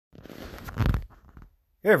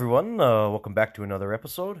Hey everyone, welcome back to another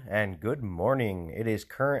episode and good morning. It is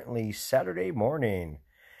currently Saturday morning.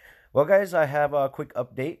 Well, guys, I have a quick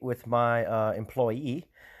update with my employee,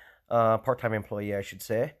 part time employee, I should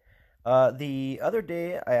say. The other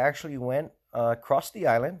day, I actually went across the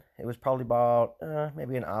island. It was probably about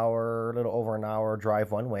maybe an hour, a little over an hour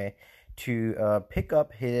drive one way to pick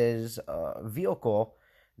up his vehicle.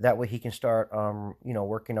 That way he can start,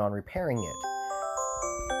 working on repairing it.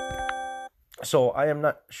 So I am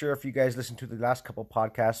not sure if you guys listened to the last couple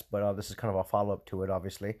podcasts, but this is kind of a follow up to it.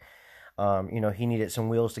 Obviously, he needed some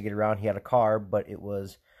wheels to get around. He had a car, but it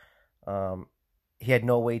was um, he had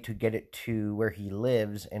no way to get it to where he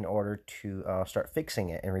lives in order to start fixing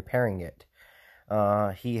it and repairing it.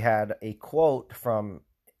 He had a quote from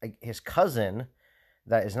his cousin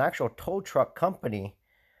that is an actual tow truck company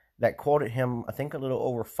that quoted him, I think, a little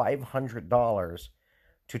over $500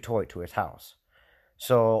 to tow it to his house.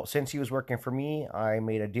 So since he was working for me, I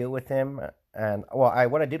made a deal with him, and what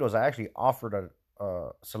I did was I actually offered a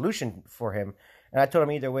solution for him, and I told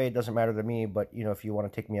him either way it doesn't matter to me, but if you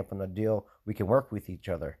want to take me up on the deal, we can work with each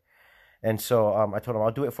other. And so I told him I'll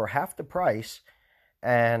do it for half the price,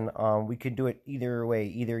 and we could do it either way.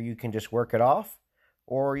 Either you can just work it off,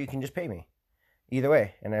 or you can just pay me. Either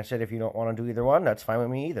way. And I said if you don't want to do either one, that's fine with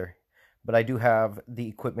me either. But I do have the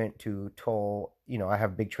equipment to tow. I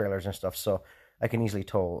have big trailers and stuff, so I can easily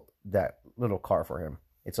tow that little car for him.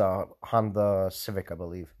 It's a Honda Civic, I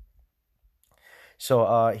believe.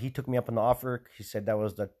 So he took me up on the offer. He said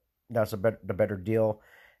the better deal,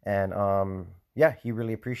 and yeah, he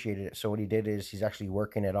really appreciated it. So what he did is he's actually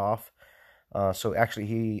working it off. So actually,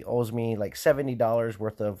 he owes me like $70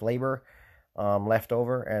 worth of labor left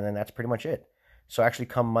over, and then that's pretty much it. So actually,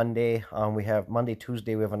 come Monday, we have Monday,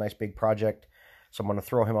 Tuesday, we have a nice big project. So I'm going to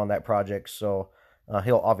throw him on that project. So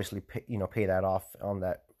he'll obviously pay that off on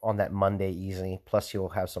that Monday easily. Plus, he'll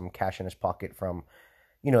have some cash in his pocket from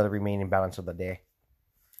the remaining balance of the day.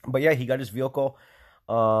 But yeah, he got his vehicle.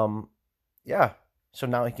 Um, yeah, so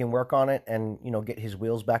now he can work on it and get his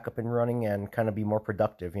wheels back up and running and kind of be more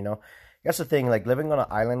productive. That's the thing. Like living on an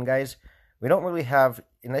island, guys, we don't really have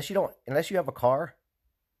unless you have a car,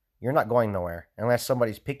 you're not going nowhere unless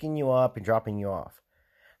somebody's picking you up and dropping you off.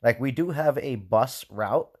 Like we do have a bus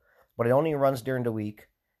route, but it only runs during the week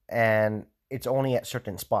and it's only at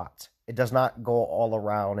certain spots. It does not go all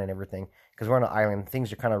around and everything because we're on an island.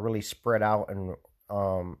 Things are kind of really spread out and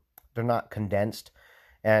they're not condensed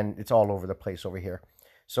and it's all over the place over here.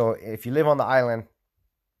 So if you live on the island,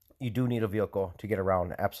 you do need a vehicle to get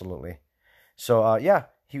around. Absolutely. So yeah,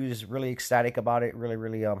 he was really ecstatic about it. Really,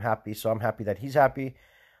 really happy. So I'm happy that he's happy.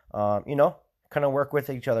 Um, you know, Kind of work with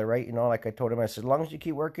each other, right? Like I told him, I said, as long as you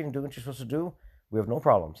keep working and doing what you're supposed to do, we have no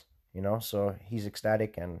problems. So he's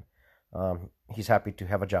ecstatic and he's happy to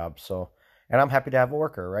have a job. So, and I'm happy to have a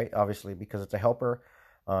worker, right? Obviously, because it's a helper.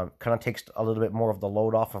 Kind of takes a little bit more of the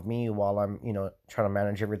load off of me while I'm, trying to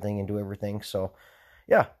manage everything and do everything. So,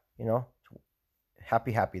 yeah, you know,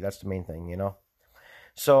 happy, happy. That's the main thing.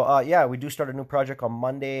 So yeah, we do start a new project on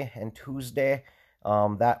Monday and Tuesday.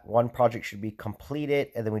 That one project should be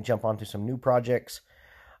completed, and then we jump onto some new projects.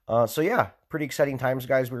 So yeah, pretty exciting times,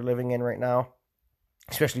 guys. We're living in right now,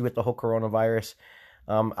 especially with the whole coronavirus.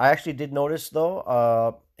 I actually did notice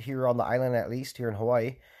though, here on the island, at least here in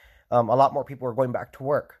Hawaii, a lot more people are going back to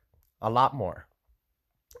work. A lot more.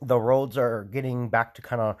 The roads are getting back to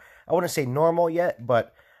kind of, I wouldn't say normal yet,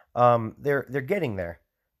 but they're getting there.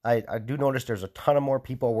 I do notice there's a ton of more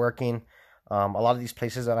people working. A lot of these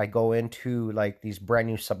places that I go into, like these brand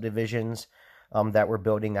new subdivisions that we're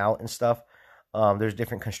building out and stuff, there's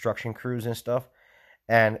different construction crews and stuff.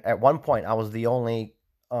 And at one point, I was the only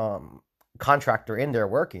contractor in there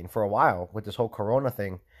working for a while with this whole Corona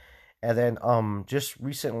thing. And then just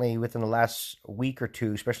recently, within the last week or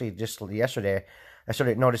two, especially just yesterday, I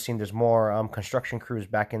started noticing there's more construction crews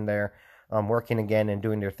back in there working again and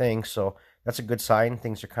doing their thing. So that's a good sign.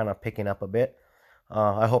 Things are kind of picking up a bit.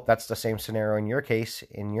 I hope that's the same scenario in your case,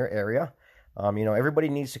 in your area. Everybody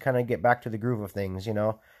needs to kind of get back to the groove of things.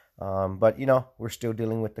 But, we're still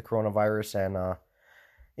dealing with the coronavirus. And,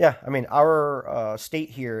 yeah, I mean, our state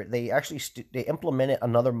here, they actually they implemented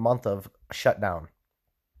another month of shutdown.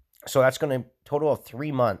 So that's going to total of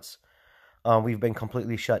 3 months. We've been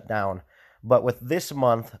completely shut down. But with this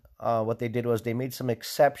month, what they did was they made some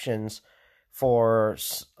exceptions for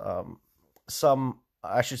some,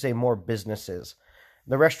 I should say, more businesses.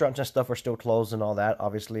 The restaurants and stuff are still closed and all that,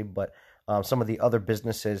 obviously, but some of the other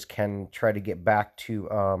businesses can try to get back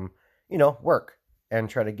to, work and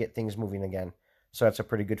try to get things moving again. So that's a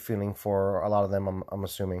pretty good feeling for a lot of them, I'm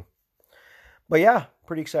assuming. But yeah,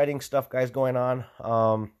 pretty exciting stuff, guys, going on.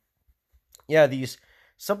 Yeah, these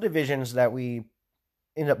subdivisions that we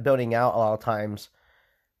end up building out a lot of times,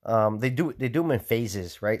 they do them in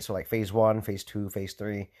phases, right? So like phase one, phase two, phase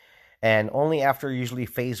three, and only after usually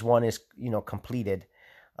phase one is completed,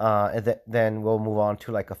 then we'll move on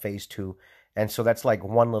to like a phase two. And so that's like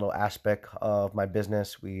one little aspect of my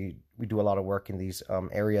business. We do a lot of work in these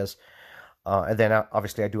areas, and then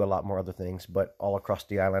obviously I do a lot more other things, but all across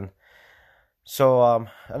the island. So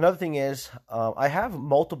another thing is I have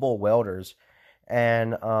multiple welders,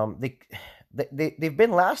 and they've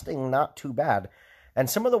been lasting not too bad. And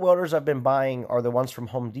some of the welders I've been buying are the ones from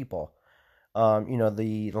Home Depot.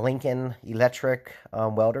 The Lincoln Electric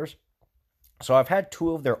welders. So I've had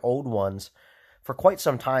two of their old ones for quite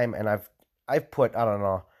some time, and I've put, I don't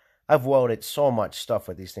know, I've welded so much stuff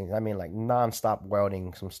with these things. I mean, like nonstop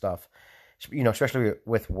welding some stuff. Especially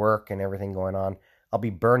with work and everything going on. I'll be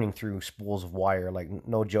burning through spools of wire, like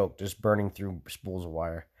no joke, just burning through spools of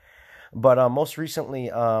wire. But most recently,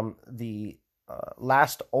 the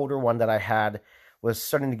last older one that I had was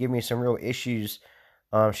starting to give me some real issues.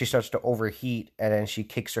 She starts to overheat, and then she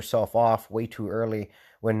kicks herself off way too early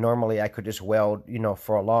when normally I could just weld,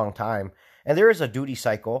 for a long time. And there is a duty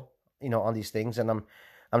cycle, on these things, and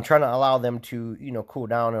I'm trying to allow them to, cool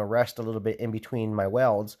down and rest a little bit in between my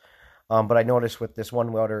welds. But I noticed with this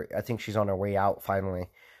one welder, I think she's on her way out finally.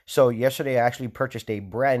 So yesterday I actually purchased a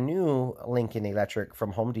brand new Lincoln Electric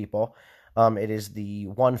from Home Depot. It is the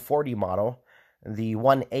 140 model. The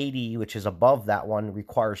 180, which is above that one,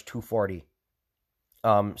 requires 240.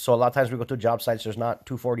 So a lot of times we go to job sites, there's not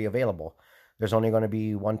 240 available. There's only going to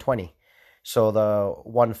be 120. So the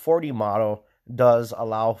 140 model does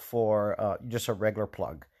allow for just a regular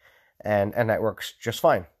plug, and that works just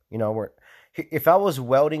fine. If I was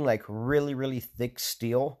welding like really, really thick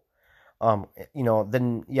steel,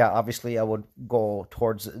 then yeah, obviously I would go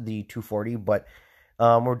towards the 240, but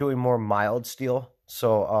we're doing more mild steel.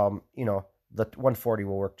 So, the 140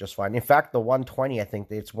 will work just fine. In fact, the 120, I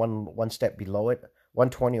think it's one step below it,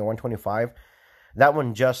 120 or 125. That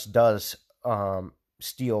one just does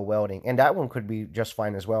steel welding, and that one could be just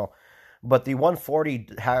fine as well. But the 140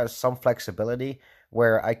 has some flexibility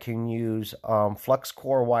where I can use flux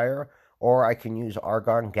core wire, or I can use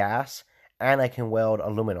argon gas, and I can weld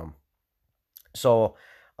aluminum. So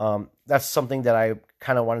that's something that I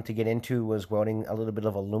kind of wanted to get into, was welding a little bit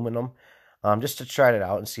of aluminum, just to try it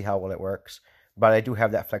out and see how well it works. But I do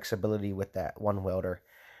have that flexibility with that one welder.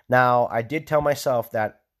 Now, I did tell myself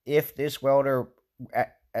that if this welder,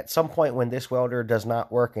 at some point when this welder does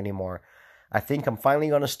not work anymore, I think I'm finally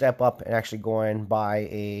going to step up and actually go and buy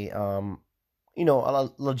a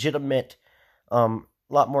legitimate,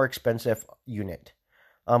 lot more expensive unit.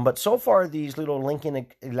 But so far, these little Lincoln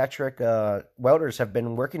Electric welders have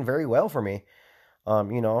been working very well for me.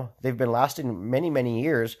 They've been lasting many, many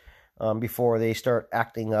years before they start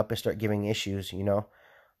acting up and start giving issues,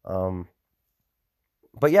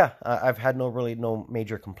 But yeah, I've had no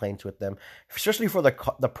major complaints with them, especially for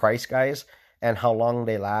the price, guys, and how long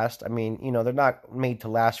they last. I mean, they're not made to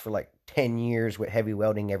last for like 10 years with heavy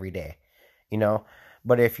welding every day,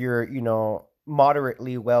 But if you're,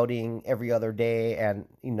 moderately welding every other day, and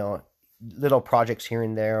little projects here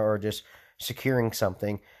and there, or just securing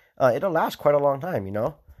something, it'll last quite a long time.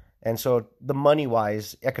 And so the money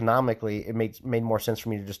wise, economically, it made more sense for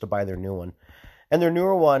me to buy their new one. And their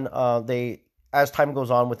newer one, they, as time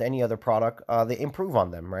goes on with any other product, they improve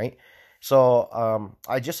on them, right? So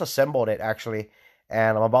I just assembled it actually,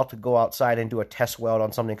 and I'm about to go outside and do a test weld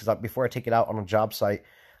on something, because before I take it out on a job site,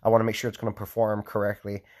 I want to make sure it's going to perform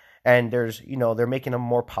correctly. And there's, they're making them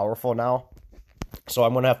more powerful now. So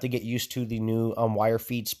I'm going to have to get used to the new wire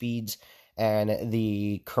feed speeds and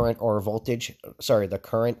the current the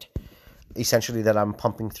current essentially that I'm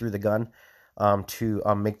pumping through the gun to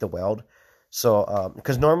make the weld. So,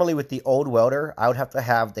 because normally with the old welder, I would have to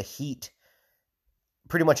have the heat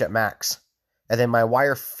pretty much at max, and then my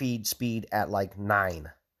wire feed speed at like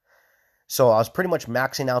 9. So I was pretty much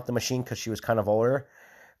maxing out the machine because she was kind of older.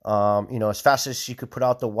 As fast as she could put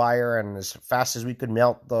out the wire, and as fast as we could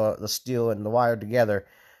melt the steel and the wire together,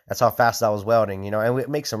 that's how fast I was welding, and we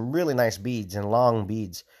make some really nice beads and long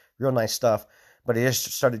beads, real nice stuff. But it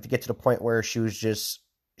just started to get to the point where she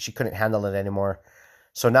couldn't handle it anymore.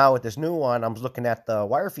 So now with this new one, I'm looking at the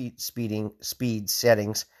wire feed speed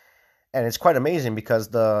settings, and it's quite amazing because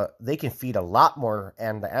they can feed a lot more,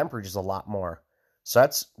 and the amperage is a lot more. So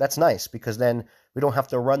that's nice, because then we don't have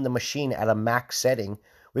to run the machine at a max setting.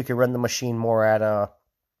 We can run the machine more at a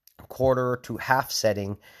quarter to half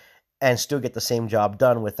setting and still get the same job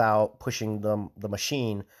done without pushing the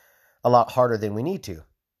machine a lot harder than we need to.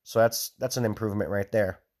 So that's an improvement right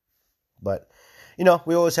there. But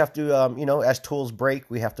we always have to, as tools break,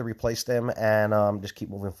 we have to replace them and just keep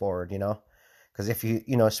moving forward, Because if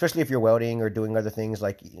especially if you're welding or doing other things,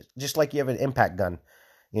 like just like you have an impact gun,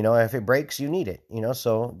 if it breaks, you need it,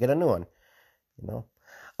 so get a new one, you know.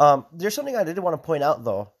 There's something I did want to point out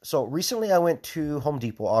though. So recently I went to Home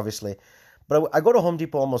Depot, obviously, but I go to Home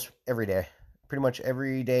Depot almost every day, pretty much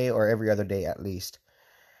every day or every other day at least.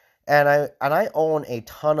 And I own a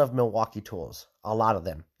ton of Milwaukee tools, a lot of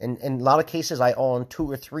them. In a lot of cases, I own 2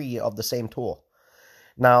 or 3 of the same tool.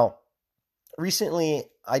 Now, recently,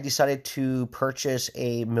 I decided to purchase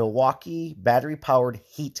a Milwaukee battery-powered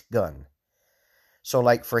heat gun. So,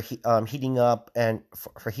 like for heating up and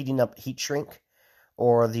for heating up heat shrink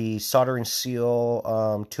or the solder and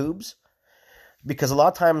seal tubes, because a lot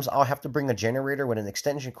of times I'll have to bring a generator with an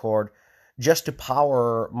extension cord just to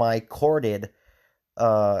power my corded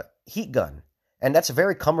heat gun. And that's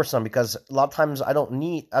very cumbersome because a lot of times I don't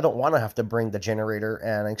want to have to bring the generator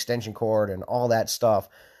and an extension cord and all that stuff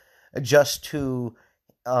just to,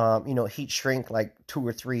 heat shrink like 2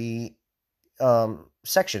 or 3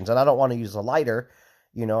 sections. And I don't want to use a lighter,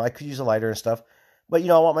 I could use a lighter and stuff, but,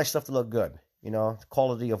 I want my stuff to look good. The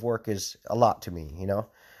quality of work is a lot to me,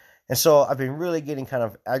 And so I've been really getting kind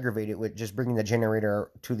of aggravated with just bringing the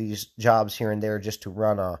generator to these jobs here and there just to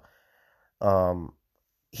run a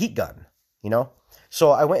heat gun,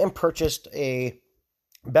 So I went and purchased a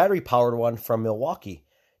battery-powered one from Milwaukee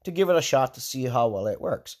to give it a shot to see how well it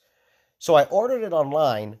works. So I ordered it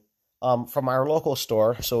online from our local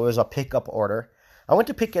store, so it was a pickup order. I went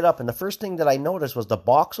to pick it up, and the first thing that I noticed was the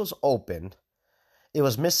box was opened. It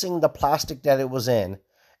was missing the plastic that it was in,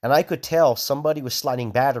 and I could tell somebody was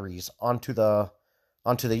sliding batteries onto the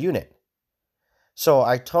unit. So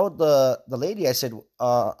I told the lady, I said,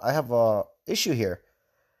 I have a issue here.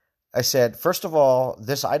 I said, first of all,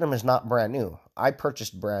 this item is not brand new. I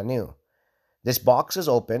purchased brand new. This box is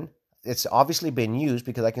open. It's obviously been used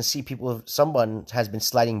because I can see someone has been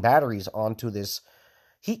sliding batteries onto this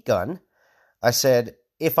heat gun. I said,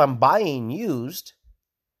 if I'm buying used,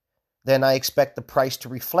 then I expect the price to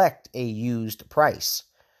reflect a used price.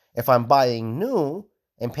 If I'm buying new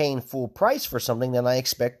and paying full price for something, then I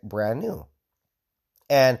expect brand new.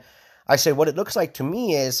 And I said, what it looks like to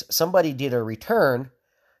me is somebody did a return.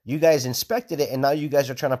 You guys inspected it, and now you guys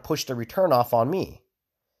are trying to push the return off on me.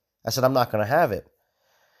 I said, I'm not going to have it.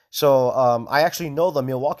 So I actually know the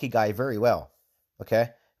Milwaukee guy very well, okay?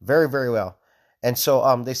 Very, very well. And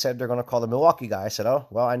so they said they're going to call the Milwaukee guy. I said, oh,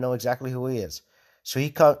 well, I know exactly who he is. So he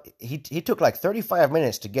took like 35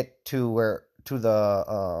 minutes to get to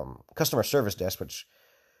the customer service desk, which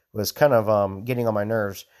was kind of getting on my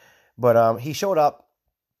nerves. But he showed up,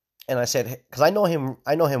 and I said, because I know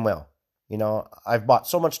him well. I've bought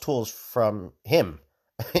so much tools from him,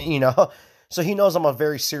 So he knows I'm a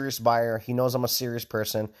very serious buyer. He knows I'm a serious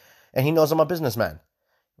person, and he knows I'm a businessman,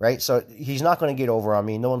 right? So he's not going to get over on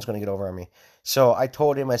me. No one's going to get over on me. So I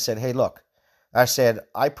told him, I said, hey, look, I said,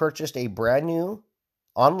 I purchased a brand new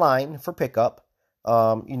online for pickup,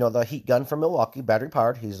 the heat gun from Milwaukee, battery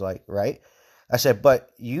powered. He's like, right. I said,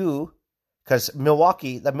 but because the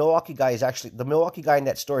Milwaukee guy in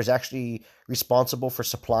that store is actually responsible for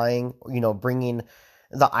supplying, bringing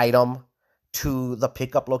the item to the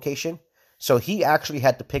pickup location. So he actually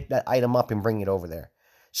had to pick that item up and bring it over there.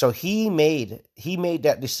 So he made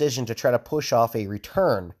that decision to try to push off a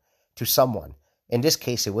return to someone. In this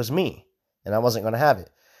case, it was me, and I wasn't going to have it.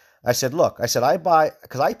 I said, look, because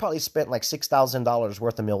I probably spent like $6,000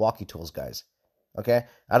 worth of Milwaukee tools, guys. Okay?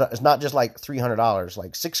 It's not just like $300,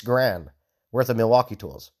 like $6,000 worth of Milwaukee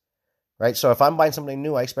tools, right? So if I'm buying something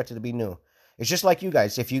new, I expect it to be new. It's just like you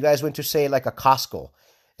guys. If you guys went to, say, like a Costco,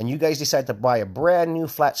 and you guys decide to buy a brand new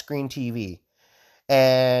flat screen TV,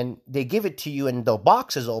 and they give it to you, and the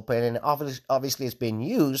box is open, and obviously it's been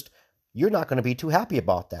used, you're not going to be too happy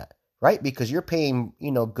about that, right? Because you're paying,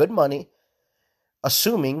 good money,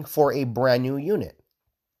 assuming for a brand new unit,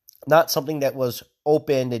 not something that was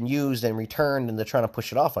opened and used and returned, and they're trying to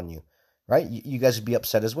push it off on you, right? You guys would be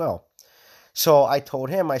upset as well. So I told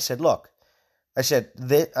him, I said, look, I said,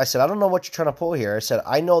 I don't know what you're trying to pull here. I said,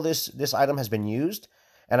 I know this item has been used,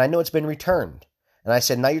 and I know it's been returned. And I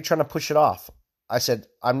said, now you're trying to push it off. I said,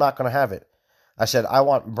 I'm not going to have it. I said, I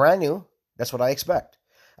want brand new. That's what I expect.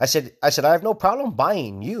 I said, I have no problem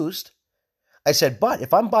buying used. I said, but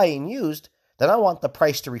if I'm buying used, then I want the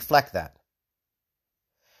price to reflect that.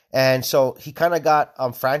 And so he kind of got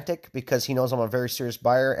frantic because he knows I'm a very serious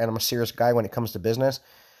buyer and I'm a serious guy when it comes to business.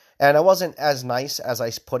 And I wasn't as nice as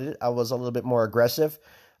I put it. I was a little bit more aggressive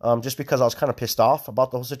just because I was kind of pissed off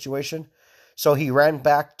about the whole situation. So he ran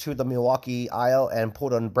back to the Milwaukee aisle and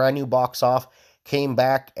pulled a brand new box off, came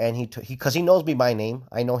back and because he knows me by name.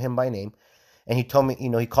 I know him by name. And he told me,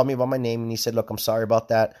 he called me by my name and he said, look, I'm sorry about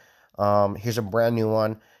that. Here's a brand new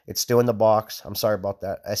one. It's still in the box. I'm sorry about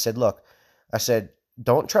that. I said, look,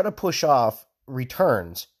 don't try to push off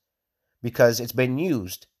returns because it's been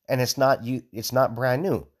used and it's not brand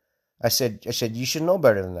new. I said, you should know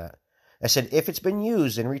better than that. I said, if it's been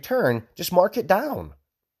used in return, just mark it down.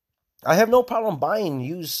 I have no problem buying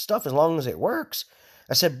used stuff as long as it works.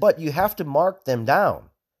 I said, but you have to mark them down,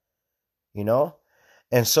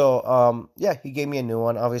 And so, he gave me a new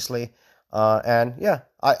one, obviously. And yeah,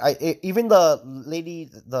 even the lady,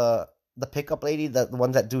 the pickup lady, the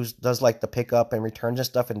one that does like the pickup and returns and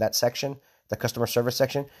stuff in that section, the customer service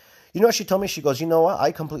section, what she told me? She goes, you know what?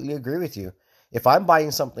 I completely agree with you. If I'm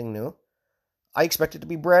buying something new, I expect it to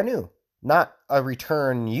be brand new, not a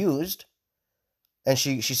return used. And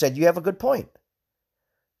she said, you have a good point.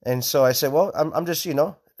 And so I said, well, I'm just,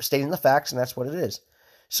 stating the facts, and that's what it is.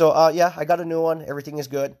 So, I got a new one. Everything is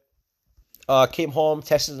good. Came home,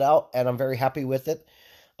 tested it out, and I'm very happy with it.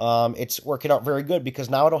 It's working out very good because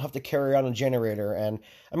now I don't have to carry on a generator. And,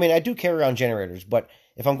 I do carry on generators, but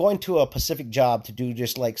if I'm going to a Pacific job to do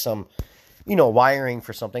just like some, wiring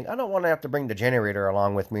for something, I don't want to have to bring the generator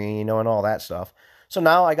along with me, and all that stuff. So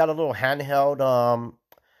now I got a little handheld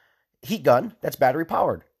heat gun that's battery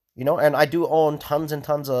powered, and I do own tons and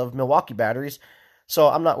tons of Milwaukee batteries, so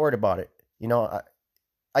I'm not worried about it.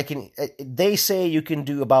 I can. They say you can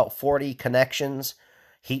do about 40 connections,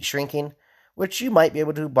 heat shrinking, which you might be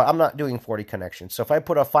able to do, but I'm not doing 40 connections. So if I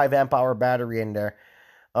put a 5 amp hour battery in there,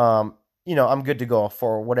 I'm good to go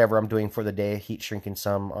for whatever I'm doing for the day, heat shrinking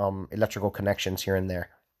some electrical connections here and there.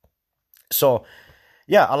 So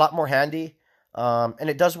yeah, a lot more handy. And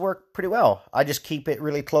it does work pretty well. I just keep it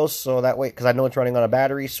really close so that way, because I know it's running on a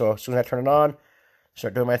battery. So as soon as I turn it on,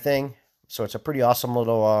 start doing my thing. So it's a pretty awesome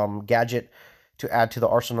little gadget to add to the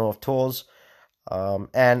arsenal of tools.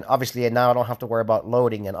 And obviously now I don't have to worry about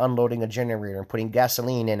loading and unloading a generator and putting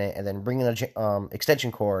gasoline in it and then bringing the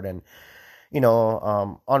extension cord and,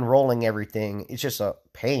 unrolling everything. It's just a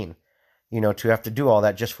pain, to have to do all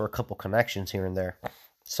that just for a couple connections here and there.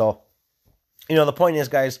 So, the point is,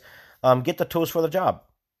 guys, get the tools for the job.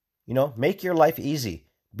 Make your life easy.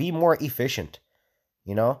 Be more efficient.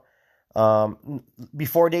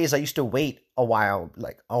 Before days I used to wait a while,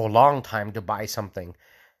 like a long time to buy something.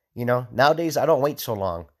 Nowadays I don't wait so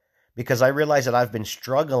long because I realize that I've been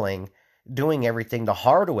struggling doing everything the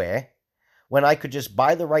hard way when I could just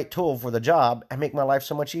buy the right tool for the job and make my life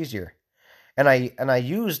so much easier. And I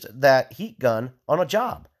used that heat gun on a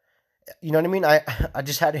job. You know what I mean? I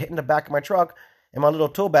just had it in the back of my truck in my little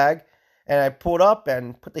tool bag, and I pulled up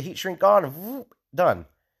and put the heat shrink on and whoop, done.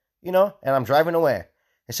 And I'm driving away.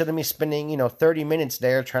 Instead of me spending, 30 minutes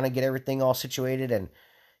there trying to get everything all situated and,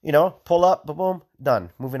 pull up, boom, boom,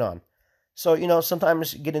 done, moving on. So,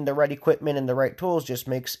 sometimes getting the right equipment and the right tools just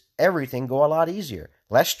makes everything go a lot easier.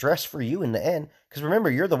 Less stress for you in the end. Because remember,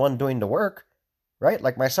 you're the one doing the work, right?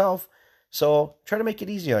 Like myself. So try to make it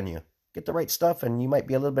easy on you. Get the right stuff and you might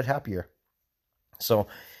be a little bit happier. So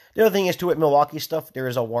the other thing is, too, with Milwaukee stuff, there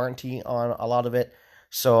is a warranty on a lot of it.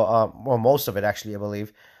 So, most of it, actually, I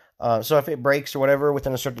believe. So if it breaks or whatever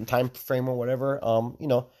within a certain time frame or whatever,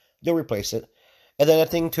 they'll replace it. And then the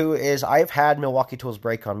thing too is I've had Milwaukee tools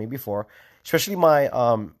break on me before, especially my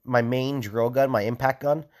my main drill gun, my impact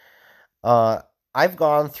gun. I've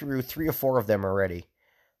gone through 3 or 4 of them already.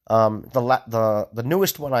 The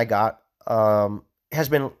newest one I got has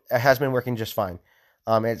been working just fine.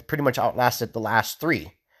 It's pretty much outlasted the last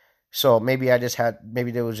 3. So maybe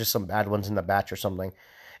there was just some bad ones in the batch or something.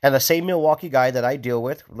 And the same Milwaukee guy that I deal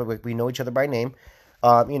with, we know each other by name,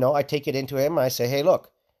 I take it into him and I say, hey,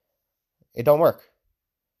 look, it don't work.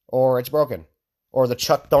 Or it's broken. Or the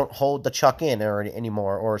chuck don't hold the chuck in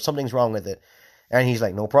anymore. Or something's wrong with it. And he's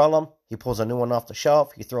like, no problem. He pulls a new one off the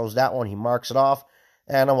shelf. He throws that one. He marks it off.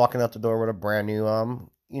 And I'm walking out the door with a brand new,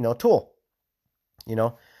 tool.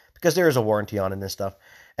 Because there is a warranty on it and stuff.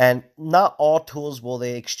 And not all tools will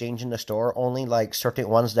they exchange in the store. Only like certain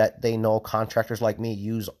ones that they know contractors like me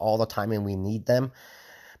use all the time and we need them.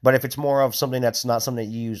 But if it's more of something that's not something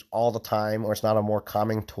that you use all the time, or it's not a more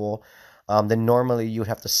common tool, then normally you would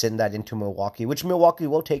have to send that into Milwaukee, which Milwaukee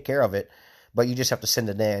will take care of it. But you just have to send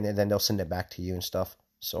it in and then they'll send it back to you and stuff.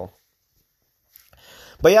 So,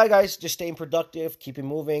 but yeah, guys, just staying productive, keeping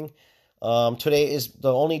moving. Today is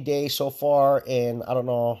the only day so far in, I don't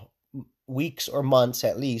know, weeks or months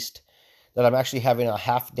at least, that I'm actually having a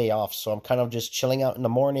half day off. So I'm kind of just chilling out in the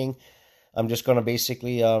morning. I'm just going to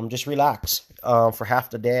basically just relax for half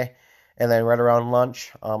the day. And then right around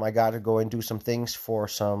lunch, I got to go and do some things for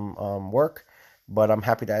some work but I'm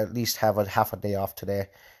happy to at least have a half a day off today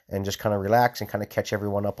and just kind of relax and kind of catch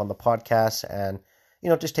everyone up on the podcast and,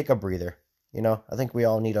 just take a breather. I think we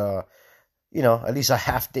all need at least a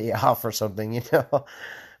half day off or something.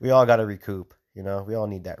 We all got to recoup. We all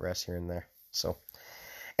need that rest here and there. So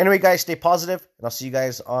anyway, guys, stay positive, and I'll see you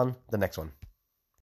guys on the next one.